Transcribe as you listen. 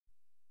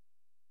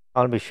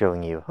I'll be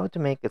showing you how to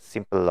make a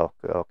simple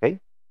locker, okay?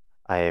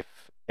 I have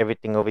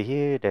everything over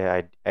here.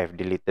 I've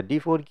deleted the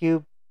default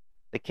cube,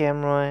 the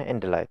camera,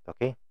 and the light,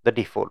 okay? The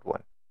default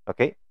one,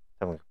 okay?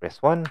 So I'm going to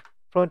press 1,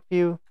 front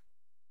view,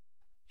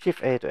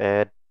 Shift A to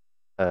add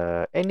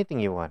anything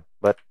you want,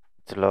 but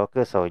it's a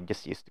locker, so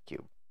just use the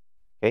cube,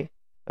 okay?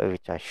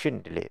 Which I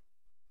shouldn't delete.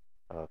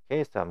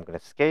 Okay, so I'm going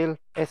to scale,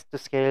 S to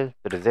scale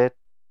to the Z,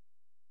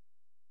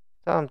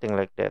 something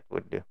like that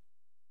would do.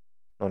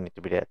 No need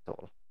to be that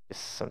tall,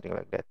 just something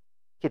like that.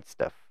 Kid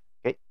stuff,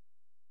 okay?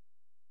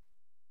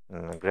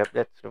 Grab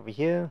that over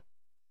here.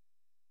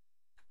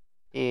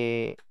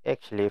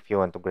 Actually, if you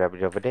want to grab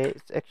it over there,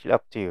 it's actually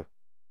up to you.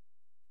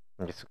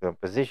 I'm just going to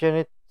position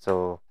it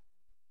so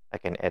I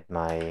can add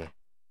my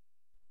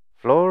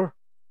floor.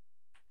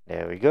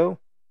 There we go.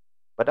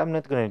 But I'm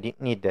not going to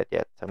need that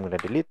yet. So I'm going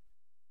to delete.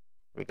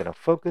 We're going to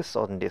focus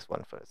on this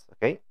one first,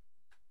 okay?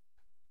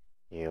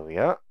 Here we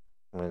are.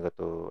 I'm going to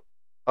go to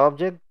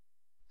Object,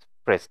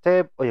 press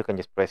Tab, or you can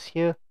just press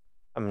here.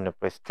 I'm going to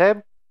press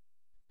Tab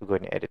to go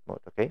in edit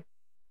mode, okay?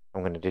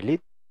 I'm going to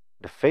delete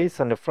the face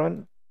on the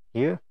front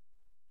here.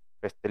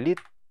 Press delete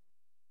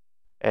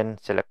and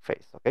select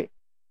face, okay?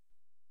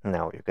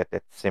 Now you get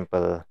that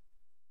simple,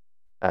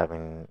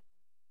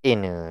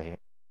 inner,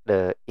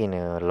 the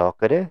inner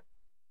locker there.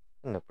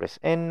 I'm gonna press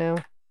N now.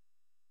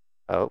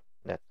 Oh,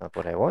 that's not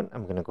what I want.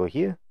 I'm gonna go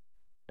here,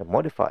 the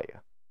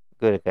modifier.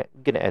 Gonna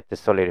add the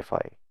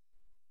solidify.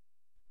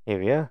 Here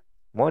we are,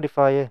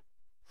 modifier.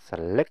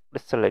 Select the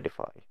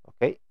solidify.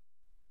 Okay,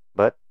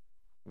 but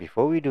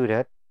before we do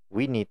that,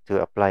 we need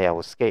to apply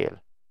our scale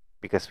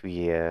because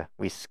we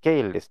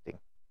scale this thing.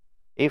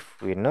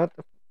 If you're not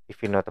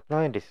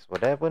applying, this is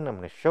what happened. I'm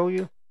gonna show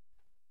you.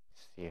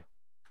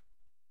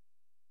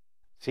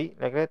 See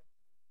like that.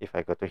 If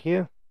I go to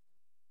here,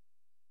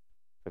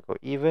 if I go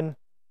even,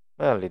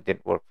 well, it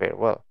didn't work very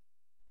well.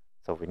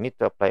 So we need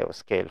to apply our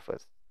scale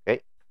first.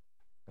 Okay,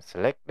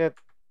 select that,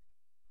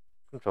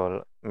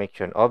 control, make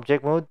sure in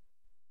object mode,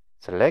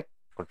 select,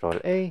 control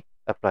A,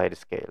 apply the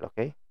scale.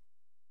 Okay,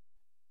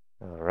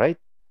 all right,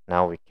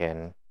 now we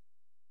can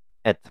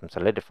add some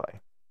solidify.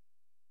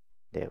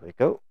 There we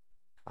go.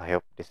 I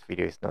hope this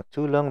video is not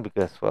too long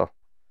because, well,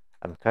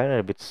 I'm kind of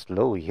a bit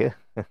slow here.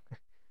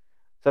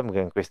 So I'm going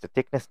to increase the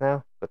thickness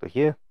now. Go to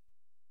here.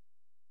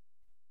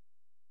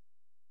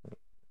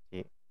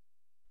 See.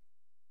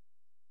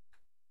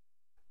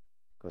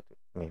 Go to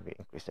maybe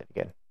increase it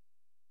again.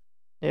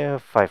 Yeah,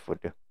 5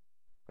 would do.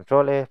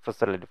 Control A for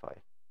solidify.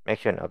 Make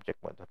sure in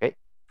object mode. Okay,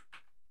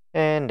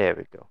 and there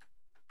we go.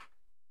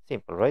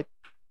 Simple, right?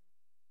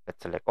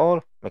 Let's select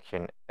all. Make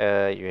sure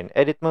you're in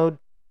edit mode.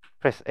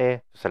 Press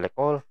A to select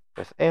all.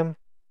 Press M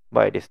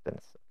by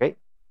distance. Okay,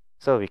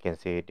 so we can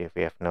see if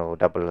we have no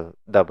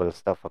double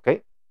stuff.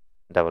 Okay,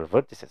 double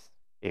vertices.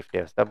 If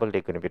there's double,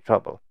 they're going to be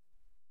trouble,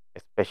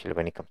 especially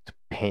when it comes to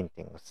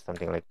painting or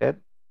something like that.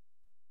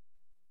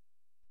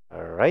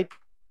 All right,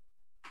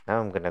 now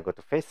I'm gonna go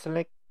to face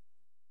select.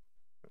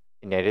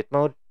 In edit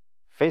mode,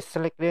 face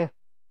select there.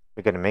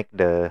 We're gonna make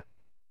the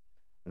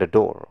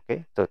door.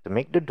 Okay, so to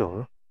make the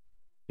door,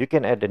 you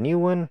can add a new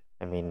one.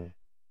 I mean,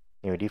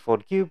 new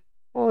default cube,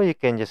 or you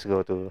can just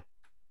go to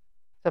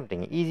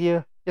something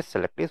easier. Just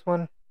select this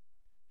one,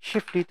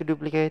 Shift D to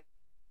duplicate,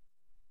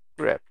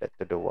 grab that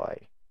to the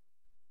Y.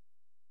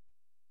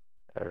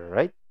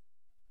 Alright,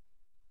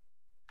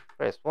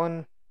 press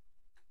 1,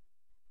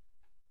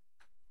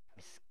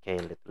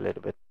 scale it a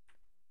little bit.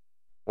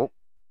 Oh,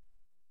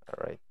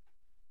 alright.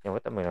 You know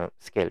what? I'm gonna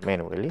scale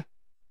manually.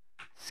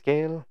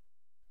 Scale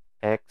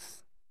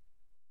X.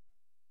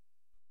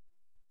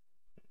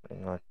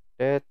 Not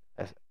that.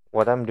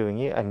 What I'm doing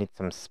here, I need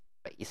some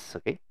space,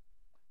 okay?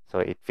 So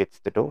it fits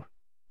the door,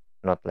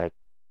 not like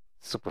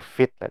super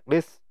fit like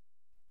this.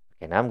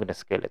 Okay, now I'm gonna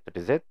scale it to the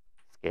Z.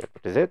 Scale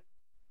to the Z.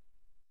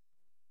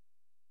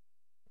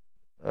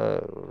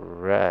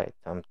 Right,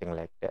 something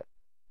like that.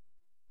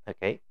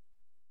 Okay,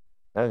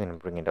 now I'm gonna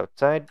bring it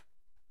outside,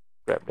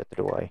 grab that to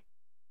the Y.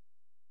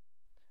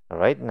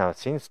 Alright, now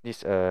since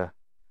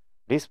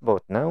this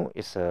boat now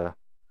is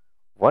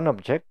one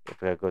object,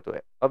 if I go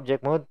to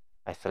object mode,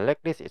 I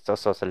select this, it's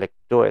also select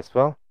door as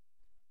well.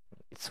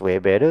 It's way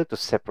better to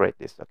separate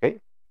this,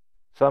 okay?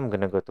 So I'm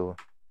gonna go to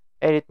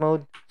edit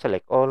mode,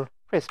 select all,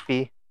 press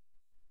P,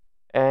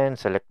 and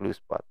select blue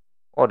spot,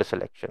 or the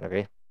selection,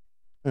 okay?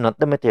 Not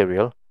the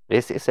material,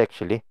 this is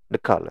actually the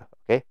color,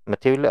 okay?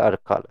 Material are the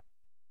color.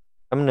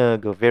 I'm gonna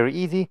go very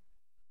easy,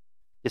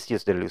 just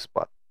use the blue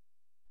spot.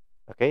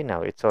 Okay,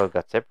 now it's all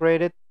got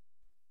separated.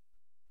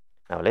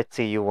 Now let's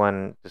say you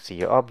want to see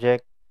your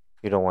object.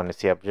 You don't want to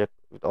see object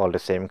with all the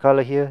same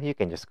color here. You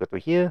can just go to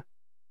here.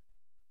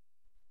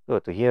 Go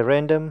to here,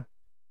 random.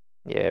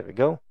 Yeah, there we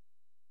go.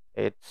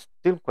 It's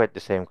still quite the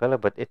same color,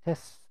 but it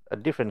has a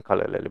different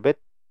color a little bit.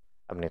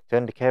 I'm going to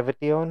turn the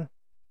cavity on.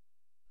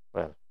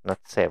 Well, not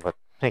say, but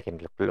make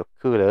it look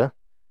cooler.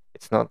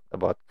 It's not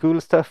about cool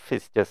stuff.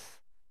 It's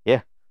just,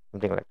 yeah,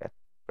 something like that.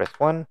 Press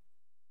 1.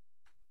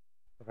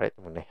 Alright,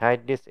 I'm going to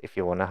hide this. If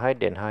you want to hide,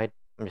 then hide.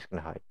 I'm just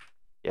going to hide.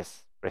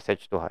 Yes, press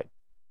H to hide.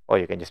 Or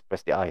you can just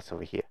press the eyes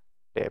over here.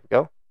 There we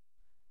go.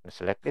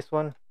 Select this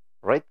one,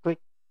 right click,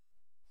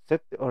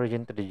 set the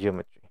origin to the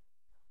geometry.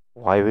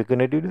 Why are we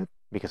gonna do that?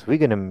 Because we're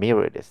gonna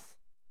mirror this.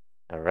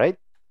 Alright,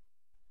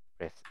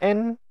 press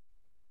N,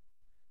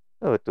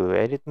 go to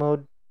edit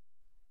mode.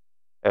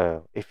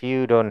 If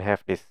you don't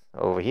have this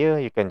over here,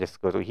 you can just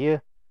go to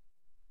here.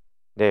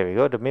 There we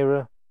go, the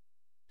mirror.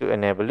 To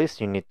enable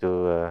this, you need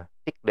to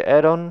tick the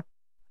add-on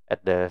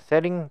at the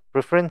setting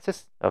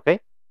preferences. Okay,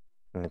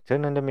 I'm gonna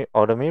turn on the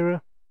auto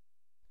mirror.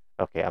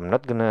 Okay, I'm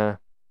not gonna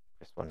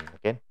press one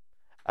again.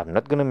 I'm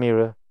not gonna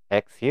mirror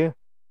X here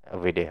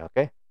over there.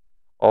 Okay,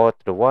 or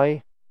to the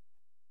Y,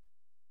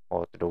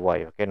 or to the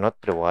Y. Okay,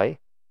 not to the Y.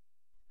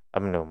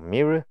 I'm gonna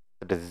mirror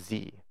to the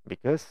Z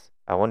because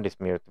I want this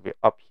mirror to be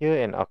up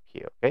here and up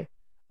here. Okay,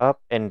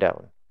 up and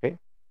down. Okay,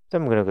 so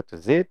I'm gonna go to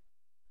Z,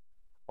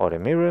 auto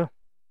mirror,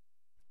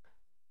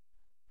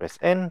 press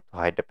N to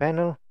hide the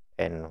panel,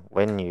 and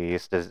when you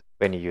use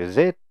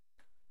Z,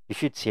 you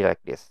should see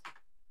like this.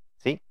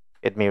 See,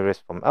 it mirrors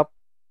from up,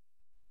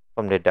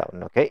 from the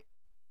down. Okay,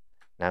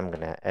 now I'm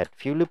gonna add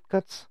few loop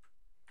cuts,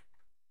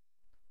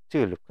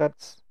 2 loop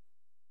cuts,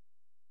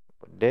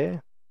 put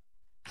there,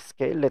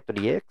 scale it to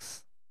the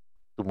X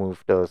to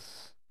move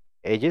those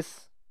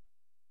edges,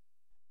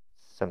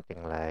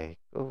 something like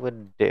over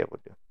there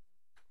would do.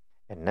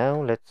 And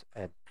now let's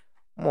add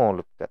more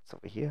loop cuts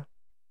over here.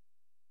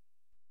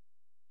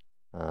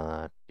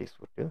 This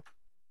would do,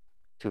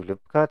 2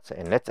 loop cuts,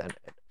 and let's add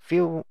a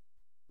few.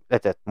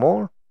 Let's add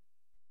more.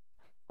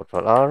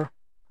 Control R.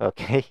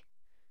 Okay.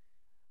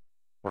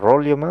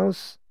 Roll your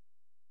mouse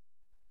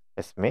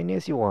as many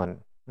as you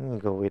want. Let me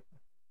go with.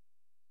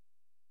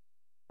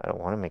 I don't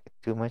want to make it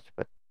too much,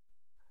 but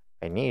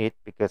I need it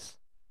because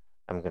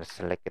I'm gonna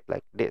select it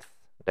like this.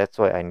 That's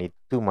why I need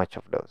too much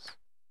of those.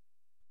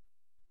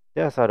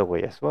 There's other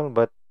way as well,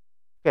 but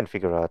you can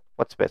figure out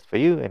what's best for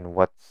you and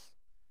what's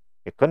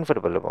you're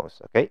comfortable the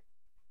most. Okay.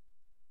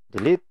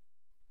 Delete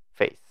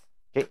face.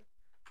 Okay.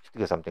 Just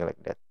do something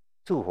like that.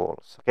 2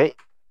 holes. Okay.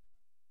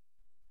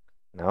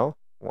 Now,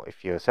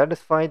 if you're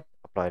satisfied,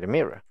 apply the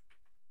mirror.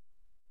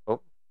 Oh,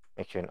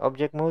 make sure in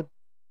object mode,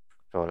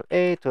 Control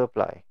A to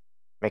apply.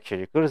 Make sure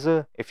your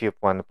cursor, if you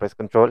want to press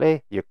Control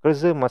A, your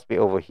cursor must be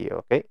over here.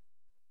 Okay.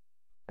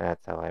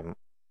 That's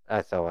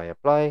how I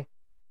apply.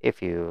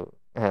 If you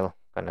kind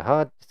of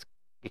hard,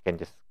 you can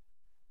just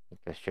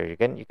sure you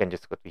can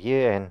just go to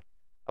here and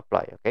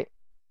apply. Okay,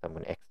 so I'm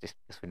gonna X this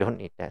because we don't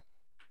need that.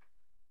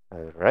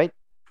 All right,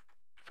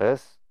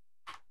 first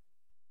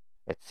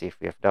let's see if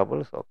we have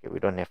doubles. Okay, we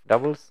don't have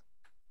doubles,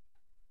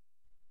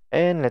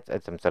 and let's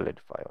add some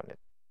solidify on it.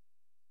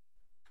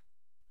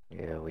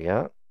 Here we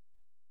are.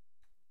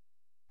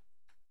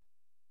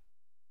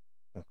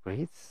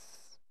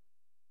 Increase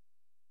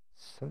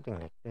something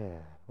like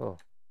that. Oh,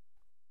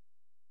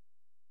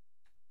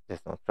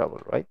 there's no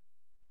trouble, right?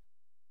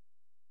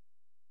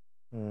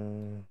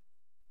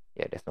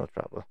 Yeah, there's no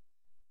trouble.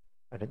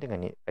 I don't think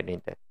I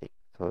need that thick,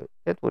 so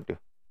that would do.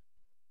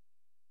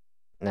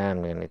 Now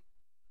I'm gonna need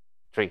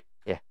 3.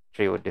 Yeah,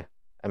 3 would do.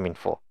 I mean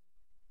 4.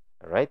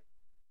 All right,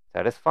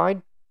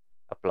 satisfied.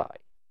 Apply.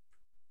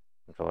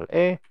 Control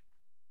A,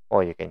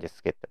 or you can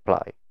just hit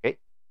apply. Okay.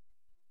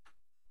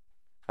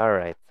 All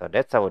right, so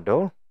that's our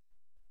door.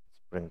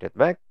 Let's bring that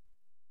back,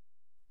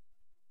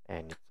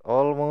 and it's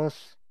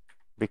almost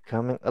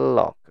becoming a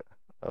lock.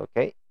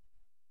 Okay.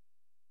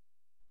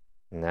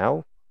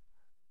 Now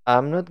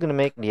I'm not gonna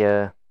make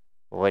the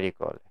what do you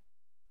call it?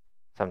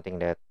 Something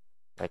that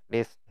like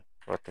this.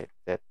 Rotate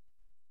that.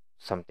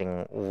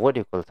 Something, what do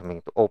you call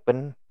something to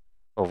open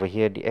over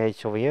here, the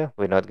edge over here.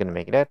 We're not gonna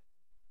make that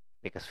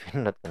because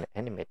we're not gonna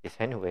animate this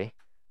anyway.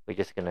 We're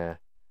just gonna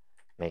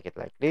make it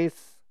like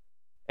this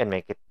and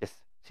make it just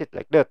sit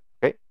like that.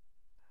 Okay.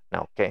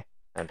 Now, okay.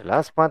 And the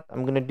last part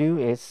I'm gonna do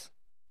is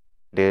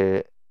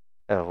the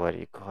what do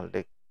you call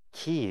the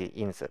key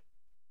insert?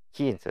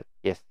 Key insert.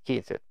 Yes, key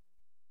insert.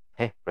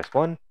 Hey, press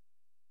 1,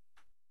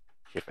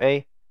 Shift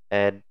A,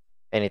 add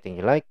anything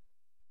you like.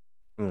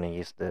 I'm gonna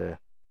use the.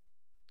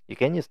 You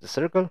can use the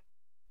circle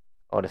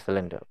or the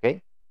cylinder.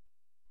 Okay.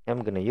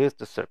 I'm gonna use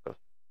the circle.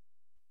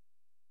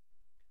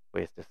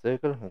 Where's the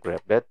circle?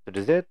 Grab that to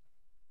the Z.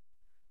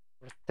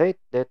 Rotate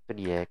that to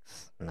the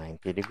X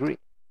 90 degree.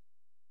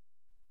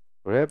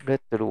 Grab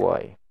that to the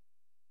Y.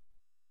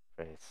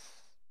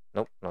 Press.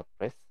 Nope, not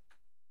press.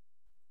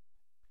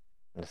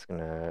 I'm just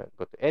gonna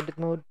go to edit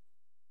mode.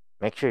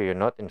 Make sure you're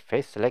not in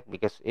face select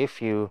because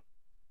if you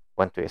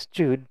want to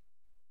extrude,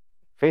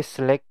 face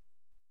select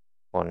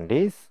on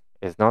this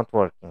is not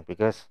working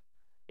because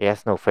it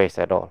has no face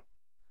at all.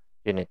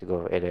 You need to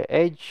go either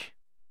edge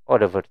or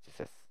the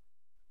vertices.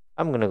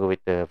 I'm gonna go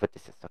with the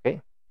vertices.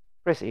 Okay.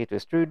 Press E to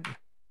extrude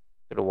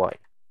to the Y.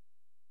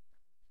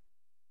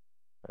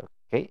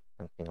 Okay,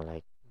 something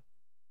like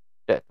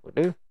that will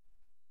do.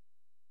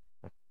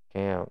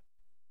 Okay,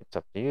 it's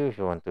up to you if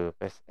you want to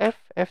press F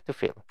to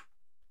fill.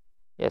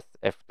 Yes,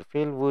 F to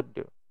fill would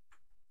do.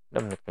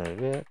 I'm not gonna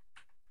do that.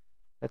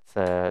 Let's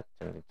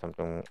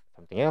something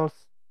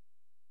else.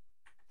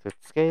 Set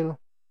scale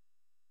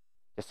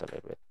just a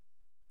little bit.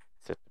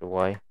 Set to the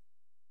Y.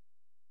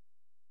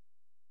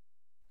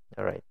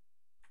 All right,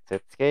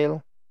 set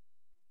scale.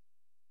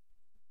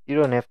 You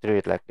don't have to do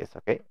it like this,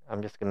 okay?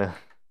 I'm just gonna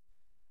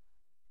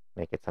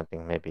make it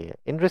something maybe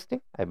interesting,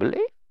 I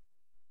believe.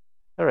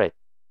 All right,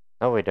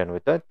 now we're done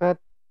with that part.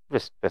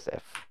 Just press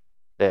F.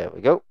 There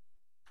we go.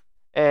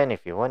 And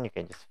if you want, you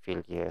can just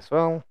fill here as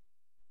well.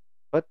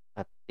 But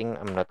I think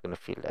I'm not gonna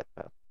fill that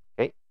part.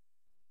 Okay.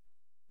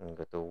 And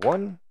go to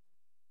 1.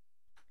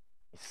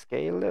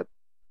 Scale it.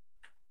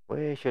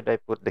 Where should I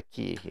put the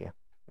key here?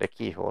 The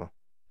keyhole.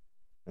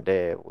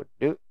 There would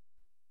do.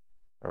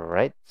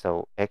 Alright,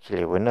 so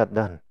actually we're not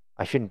done.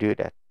 I shouldn't do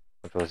that.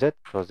 Close it,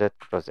 close it,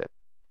 close it.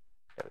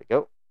 There we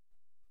go.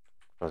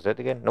 Close it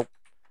again. Nope.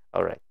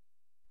 Alright.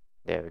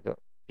 There we go.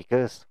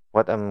 Because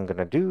what I'm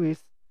gonna do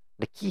is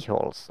the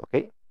keyholes,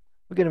 okay?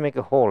 We're gonna make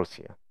a holes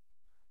here.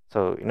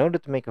 So in order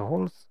to make a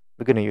holes,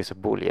 we're gonna use a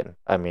boolean.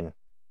 I mean,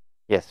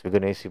 yes, we're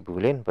gonna use a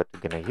boolean, but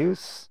we're gonna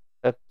use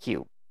a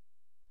cube.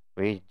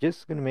 We're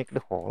just gonna make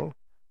the hole.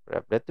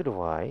 Grab that to the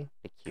Y,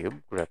 the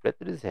cube, grab that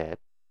to the Z.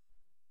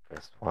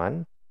 Press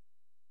 1.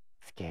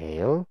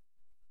 Scale.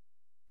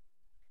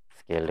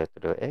 Scale that to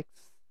the X.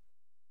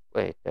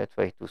 Wait, that's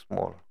way too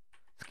small.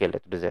 Scale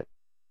that to the Z.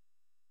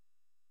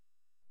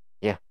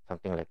 Yeah,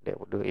 something like that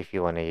would do. If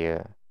you want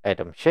to add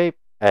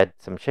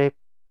some shape,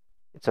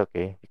 it's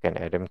okay. You can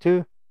add them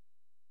too.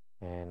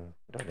 And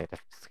don't need to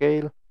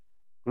scale.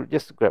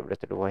 Just grab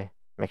that to the Y.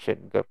 Make sure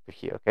it go up to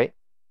here, okay?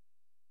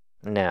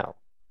 Now,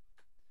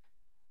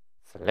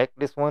 select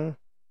this one.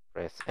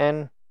 Press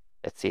N.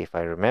 Let's see if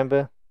I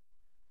remember.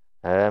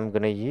 I'm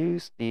gonna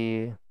use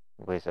the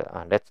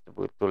that's the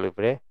boot tool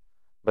over there.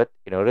 But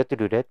in order to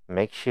do that,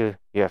 make sure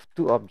you have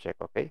 2 objects,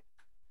 okay?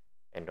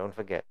 And don't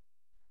forget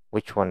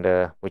which one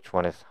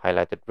is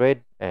highlighted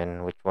red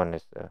and which one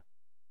is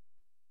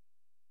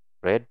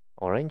red,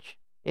 orange.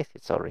 Yes,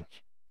 it's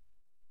orange.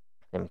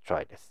 Let me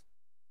try this.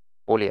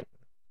 Boolean.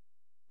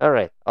 All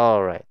right.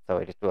 So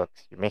it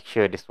works. You make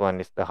sure this one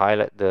is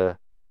the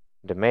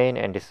main,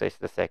 and this is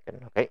the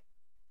second. Okay.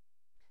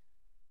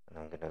 And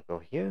I'm gonna go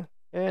here,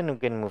 and I'm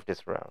gonna move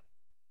this around.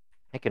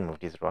 I can move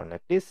this around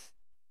like this,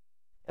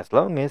 as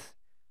long as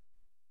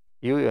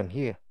you on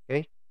here.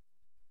 Okay.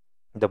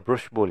 The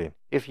brush boolean.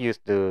 If you use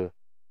the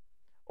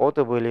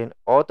auto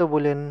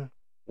boolean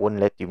won't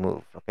let you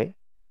move. Okay.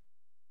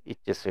 It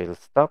just will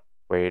stop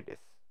where it is.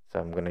 So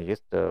I'm gonna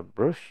use the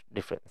brush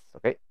difference.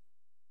 Okay.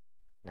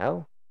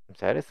 Now I'm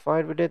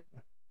satisfied with it.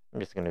 I'm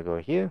just gonna go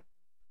here,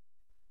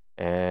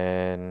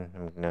 and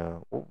I'm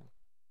gonna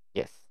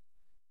yes,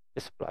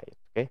 just apply it.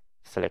 Okay,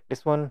 select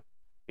this one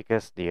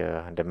because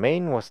the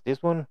main was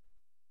this one,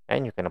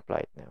 and you can apply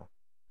it now.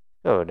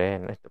 So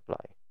then let's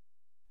apply.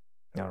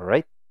 All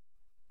right,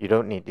 you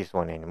don't need this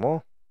one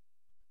anymore.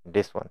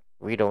 This one,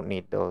 we don't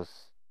need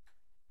those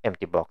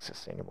empty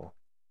boxes anymore.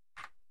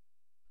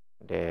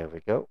 There we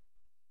go.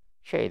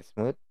 Shade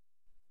smooth.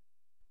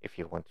 If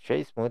you want to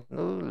shade smooth,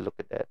 no, look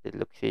at that, it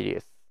looks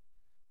hideous.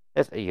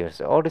 Let's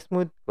use auto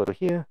smooth. Go to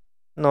here,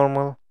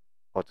 normal,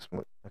 auto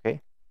smooth.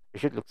 Okay,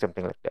 it should look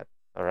something like that.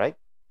 All right.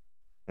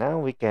 Now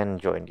we can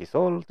join this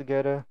all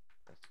together.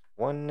 Press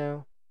 1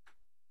 now.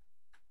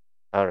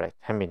 All right,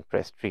 I mean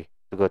press 3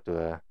 to go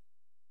to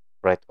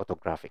right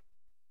orthographic.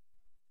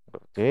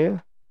 Go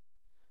there.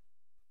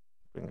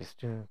 Bring this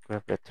to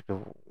grab that to the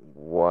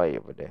Y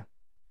over there.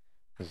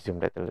 Zoom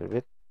that a little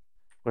bit.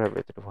 Grab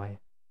it to the Y.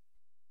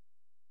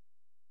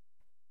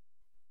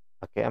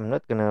 Okay, I'm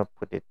not gonna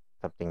put it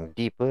something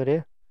deeper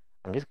there.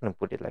 I'm just gonna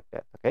put it like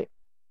that. Okay.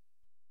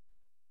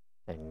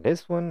 And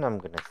this one I'm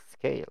gonna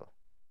scale.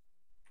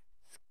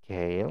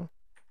 Scale.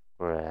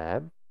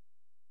 Grab.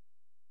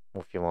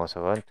 Move your mouse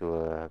around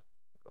to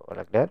go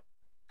like that.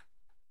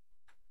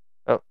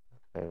 Oh,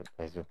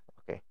 I zoom.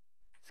 Okay.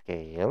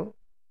 Scale.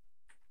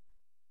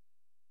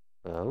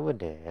 Go over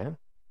there.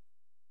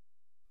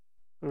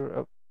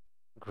 Grab.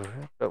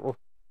 Oh,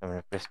 I'm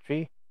gonna press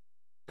 3.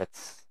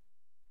 Let's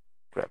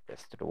grab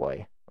this to the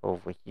Y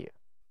over here.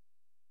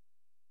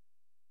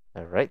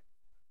 All right.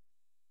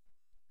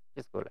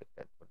 Just go like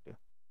that.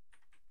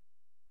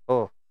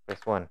 Oh,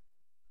 press 1.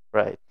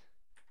 Right.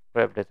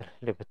 Grab that a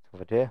little bit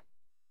over there.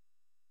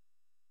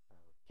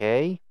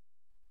 Okay.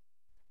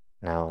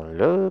 Now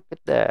look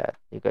at that.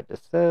 You got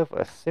yourself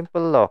a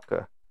simple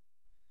locker.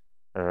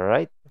 All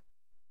right.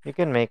 You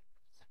can make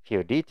a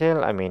few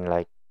detail. I mean,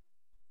 like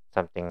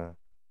something.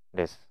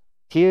 There's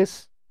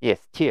tiers.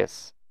 Yes,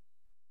 tiers.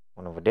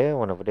 One over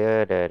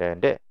there, there,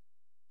 and there.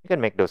 You can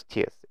make those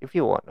tiers if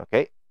you want.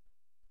 Okay.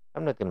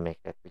 I'm not gonna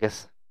make that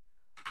because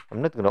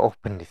I'm not gonna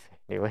open this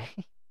anyway.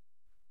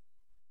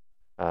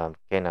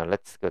 Okay, now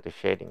let's go to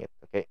shading it.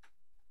 Okay.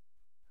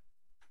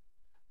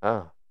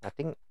 I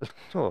think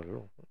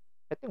oh,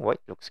 I think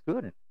white looks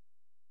good,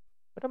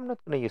 but I'm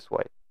not gonna use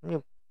white.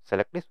 You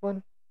select this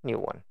one, new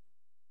one.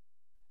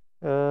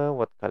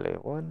 What color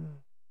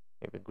one?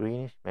 Maybe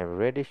greenish, maybe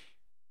reddish.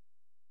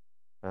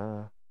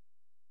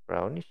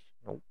 Brownish.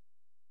 No.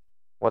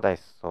 What I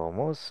saw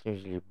most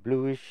usually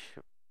bluish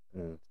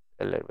and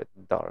a little bit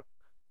dark.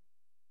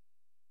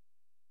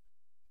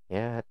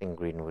 Yeah, I think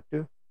green would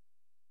do.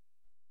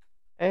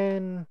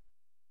 And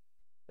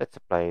let's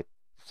apply it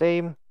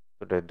same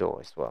to the door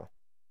as well.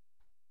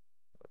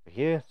 Go to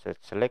here, so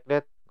select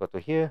that, go to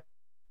here.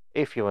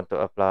 If you want to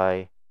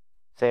apply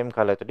same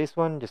color to this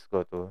one, just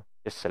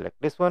select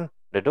this one,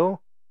 the door,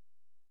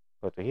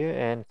 go to here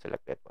and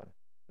select that one,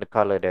 the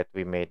color that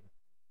we made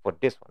for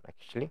this one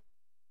actually.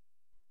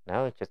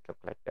 Now it just look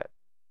like that.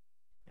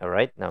 All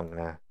right, now I'm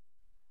gonna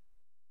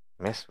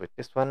mess with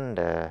this one.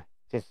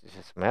 Since this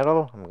is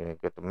metal, I'm gonna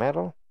go to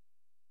metal,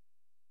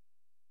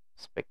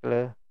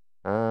 specular.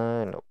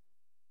 No,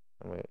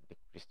 I'm gonna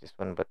decrease this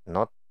one, but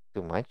not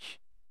too much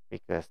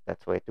because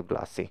that's way too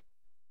glossy.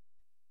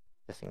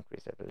 Just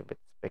increase it a little bit,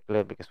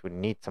 specular, because we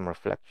need some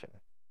reflection.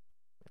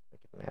 Let's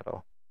make it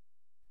metal.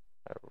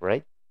 All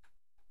right,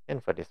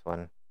 and for this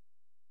one,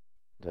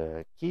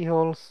 the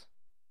keyholes.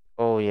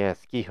 Oh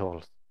yes,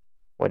 keyholes.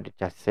 What did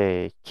I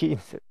say?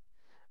 Keys.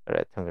 All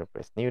right, I'm gonna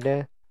press new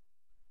there.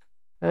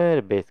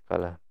 The base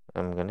color,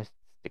 I'm gonna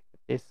stick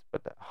with this,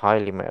 but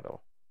highly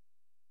metal.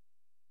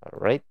 All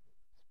right,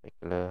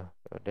 specular,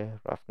 go there,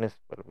 roughness,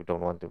 but we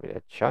don't want to be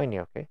that shiny,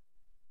 okay?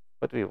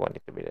 But we want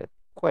it to be that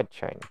quite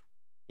shiny.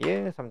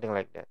 Yeah, something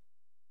like that.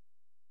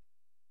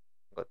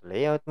 Go to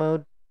layout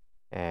mode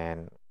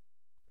and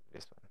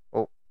this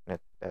one. Oh, not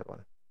that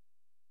one.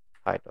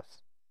 Hide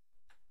those.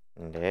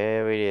 And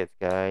there it is,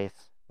 guys.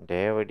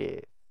 There it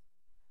is.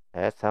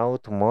 That's how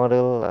to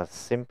model a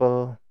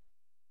simple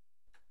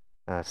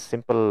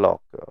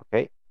lock.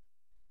 Okay,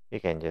 you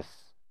can just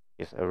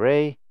use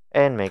array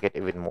and make it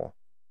even more.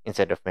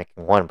 Instead of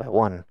making one by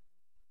one,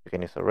 you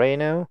can use array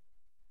now.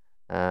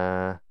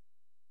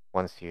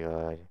 Once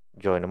you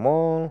join them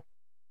all,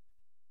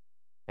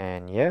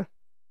 and yeah,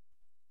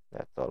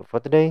 that's all for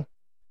today.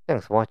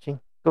 Thanks for watching.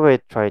 Go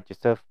ahead, try it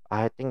yourself.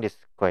 I think this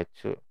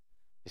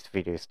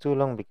video is too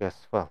long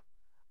because, well,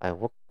 I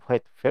work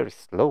quite very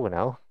slow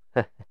now.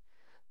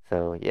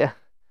 So yeah,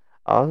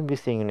 I'll be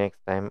seeing you next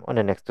time on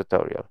the next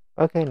tutorial.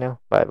 Okay, now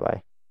bye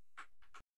bye.